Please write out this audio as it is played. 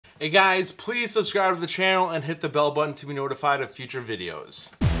Hey guys, please subscribe to the channel and hit the bell button to be notified of future videos.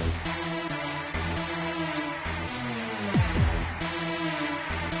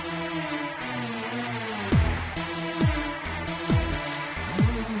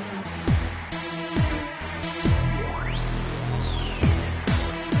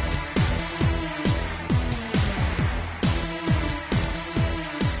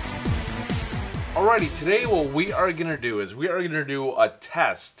 Alrighty, today what we are going to do is we are going to do a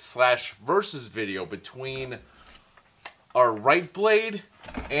test slash versus video between our right blade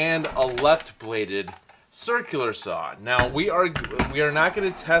and a left bladed circular saw. Now we are not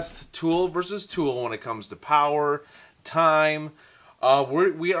going to test tool versus tool when it comes to power, time.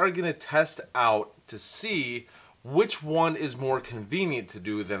 We are going to test out to see which one is more convenient to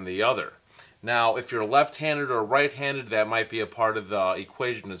do than the other. Now, if you're left-handed or right-handed, that might be a part of the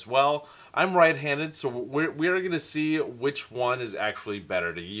equation as well. I'm right-handed, so we are going to see which one is actually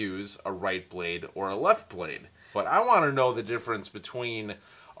better to use, a right blade or a left blade. But I want to know the difference between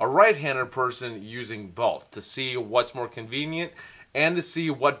a right-handed person using both to see what's more convenient and to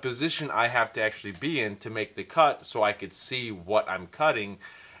see what position I have to actually be in to make the cut so I could see what I'm cutting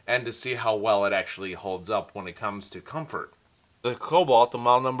and to see how well it actually holds up when it comes to comfort. The Cobalt, the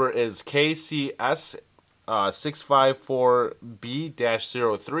model number is KCS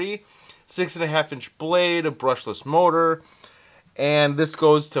 654B-03, 6.5-inch blade, a brushless motor, and this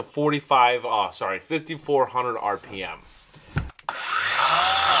goes to 5,400 RPM.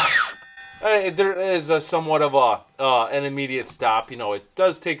 There is somewhat of an immediate stop. You know, it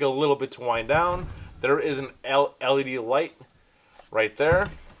does take a little bit to wind down. There is an LED light right there.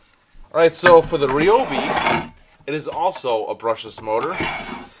 All right, so for the Ryobi, it is also a brushless motor.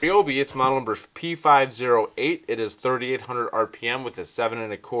 Ryobi, it's model number P508. It is 3,800 RPM with a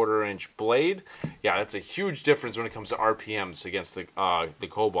 7.25-inch blade. Yeah, that's a huge difference when it comes to RPMs against the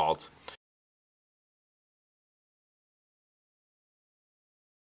Cobalt.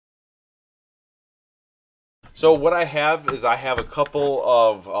 So what I have is I have a couple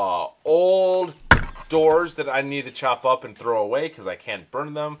of old doors that I need to chop up and throw away because I can't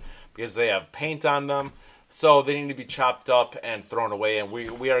burn them because they have paint on them. So they need to be chopped up and thrown away, and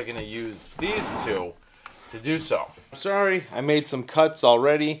we are going to use these two to do so. I'm sorry, I made some cuts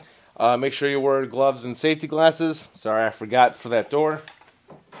already. Make sure you wear gloves and safety glasses. Sorry, I forgot for that door.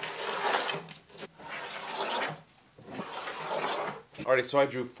 Alright, so I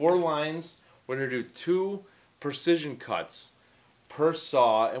drew 4 lines. We're going to do 2 precision cuts per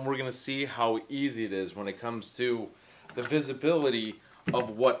saw, and we're going to see how easy it is when it comes to the visibility of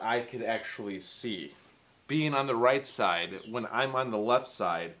what I could actually see. Being on the right side, when I'm on the left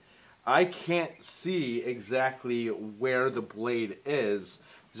side, I can't see exactly where the blade is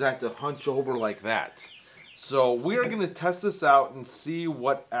because I have to hunch over like that. So we are going to test this out and see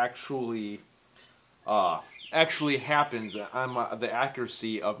what actually happens on the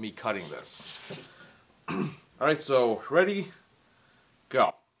accuracy of me cutting this. Alright, so ready,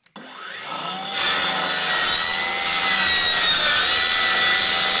 go.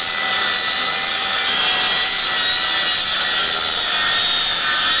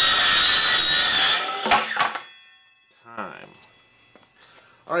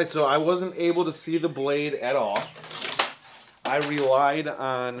 Alright, so I wasn't able to see the blade at all. I relied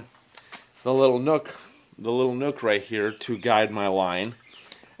on the little nook right here to guide my line.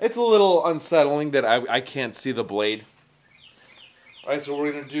 It's a little unsettling that I can't see the blade. Alright, so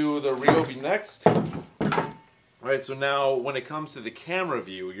we're going to do the Ryobi next. Alright, so now when it comes to the camera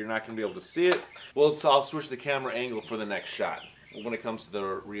view, you're not going to be able to see it. Well, so I'll switch the camera angle for the next shot when it comes to the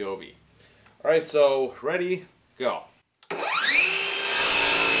Ryobi. Alright, so ready, go.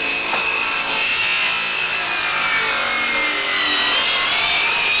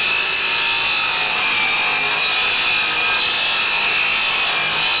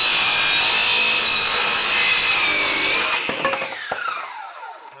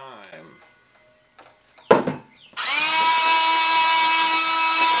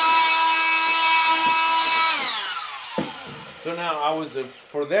 So now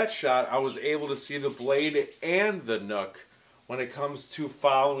for that shot, I was able to see the blade and the nook when it comes to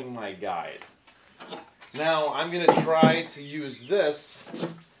following my guide. Now I'm going to try to use this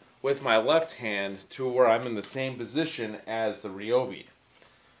with my left hand to where I'm in the same position as the Ryobi.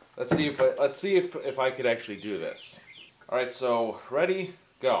 Let's see if I could actually do this. All right, so ready,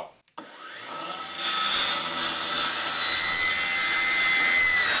 go.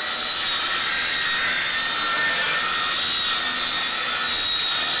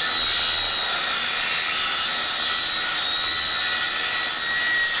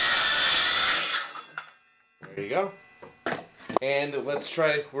 There you go. And let's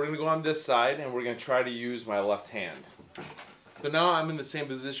try, we're going to go on this side and we're going to try to use my left hand. So now I'm in the same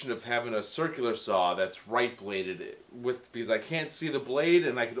position of having a circular saw that's right bladed because I can't see the blade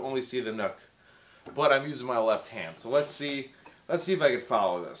and I can only see the nook. But I'm using my left hand. So let's see if I can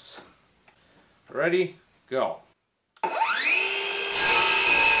follow this. Ready? Go.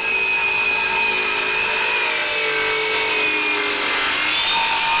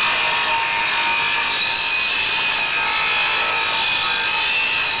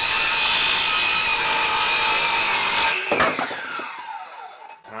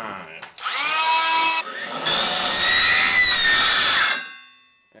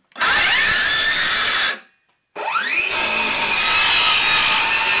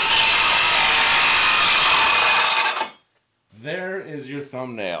 There is your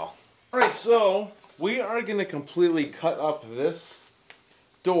thumbnail. Alright, so we are going to completely cut up this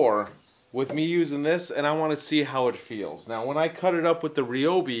door with me using this, and I want to see how it feels. Now, when I cut it up with the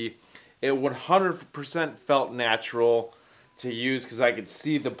Ryobi, it 100% felt natural to use because I could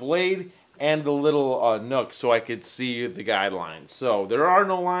see the blade and the little nook, so I could see the guidelines. So there are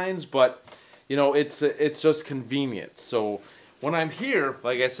no lines, but you know, it's just convenient. So when I'm here,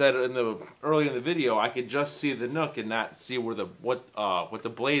 like I said early in the video, I could just see the nook and not see where what the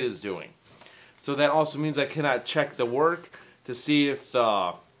blade is doing. So that also means I cannot check the work to see if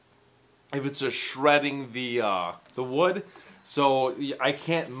it's just shredding the wood. So I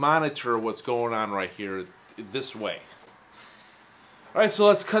can't monitor what's going on right here this way. All right, so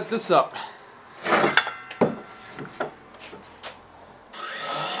let's cut this up.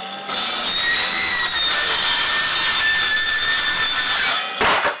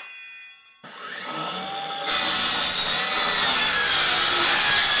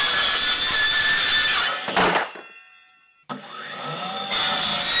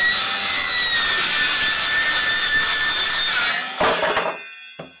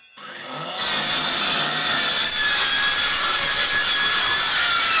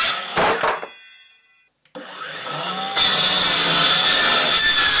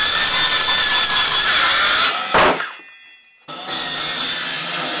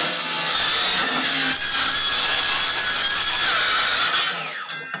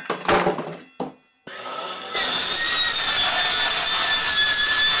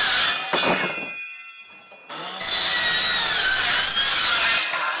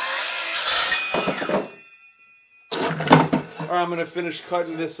 I'm going to finish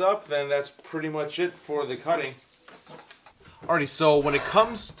cutting this up, then that's pretty much it for the cutting. Alrighty, so when it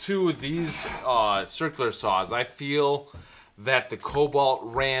comes to these circular saws, I feel that the Cobalt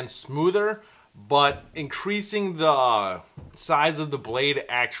ran smoother, but increasing the size of the blade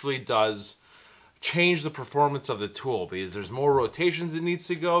actually does change the performance of the tool because there's more rotations it needs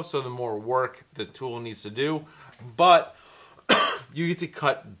to go, so the more work the tool needs to do, but you get to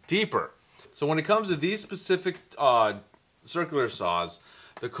cut deeper. So when it comes to these specific circular saws,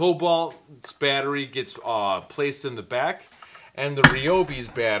 the Cobalt's battery gets placed in the back, and the Ryobi's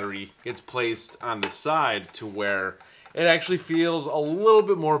battery gets placed on the side to where it actually feels a little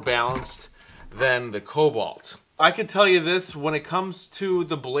bit more balanced than the Cobalt. I can tell you this, when it comes to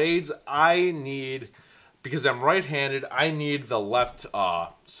the blades, I need, because I'm right-handed, I need the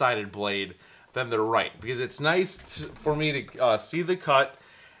left-sided blade than the right, because it's nice for me to see the cut,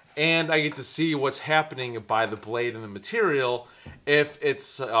 and I get to see what's happening by the blade and the material, if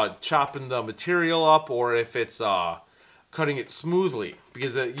it's chopping the material up or if it's cutting it smoothly,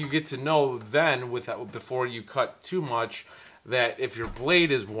 because you get to know then before you cut too much that if your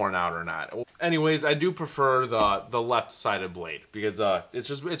blade is worn out or not. Anyways, I do prefer the left-sided blade because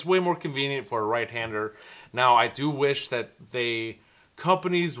it's way more convenient for a right-hander. Now, I do wish that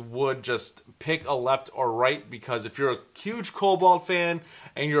companies would just pick a left or right, because if you're a huge Cobalt fan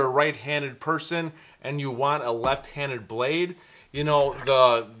and you're a right-handed person and you want a left-handed blade, you know,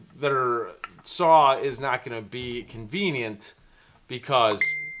 their saw is not going to be convenient because,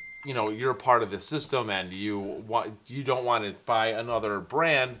 you know, you're part of the system and you don't want to buy another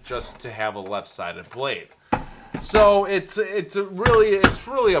brand just to have a left-sided blade. So it's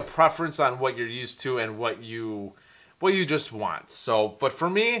really a preference on what you're used to and what you just want. So, but for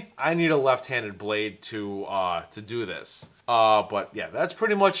me, I need a left-handed blade to do this. But yeah, that's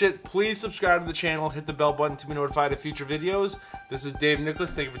pretty much it. Please subscribe to the channel, hit the bell button to be notified of future videos. This is Dave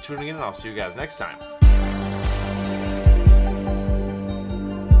Nicholas. Thank you for tuning in, and I'll see you guys next time.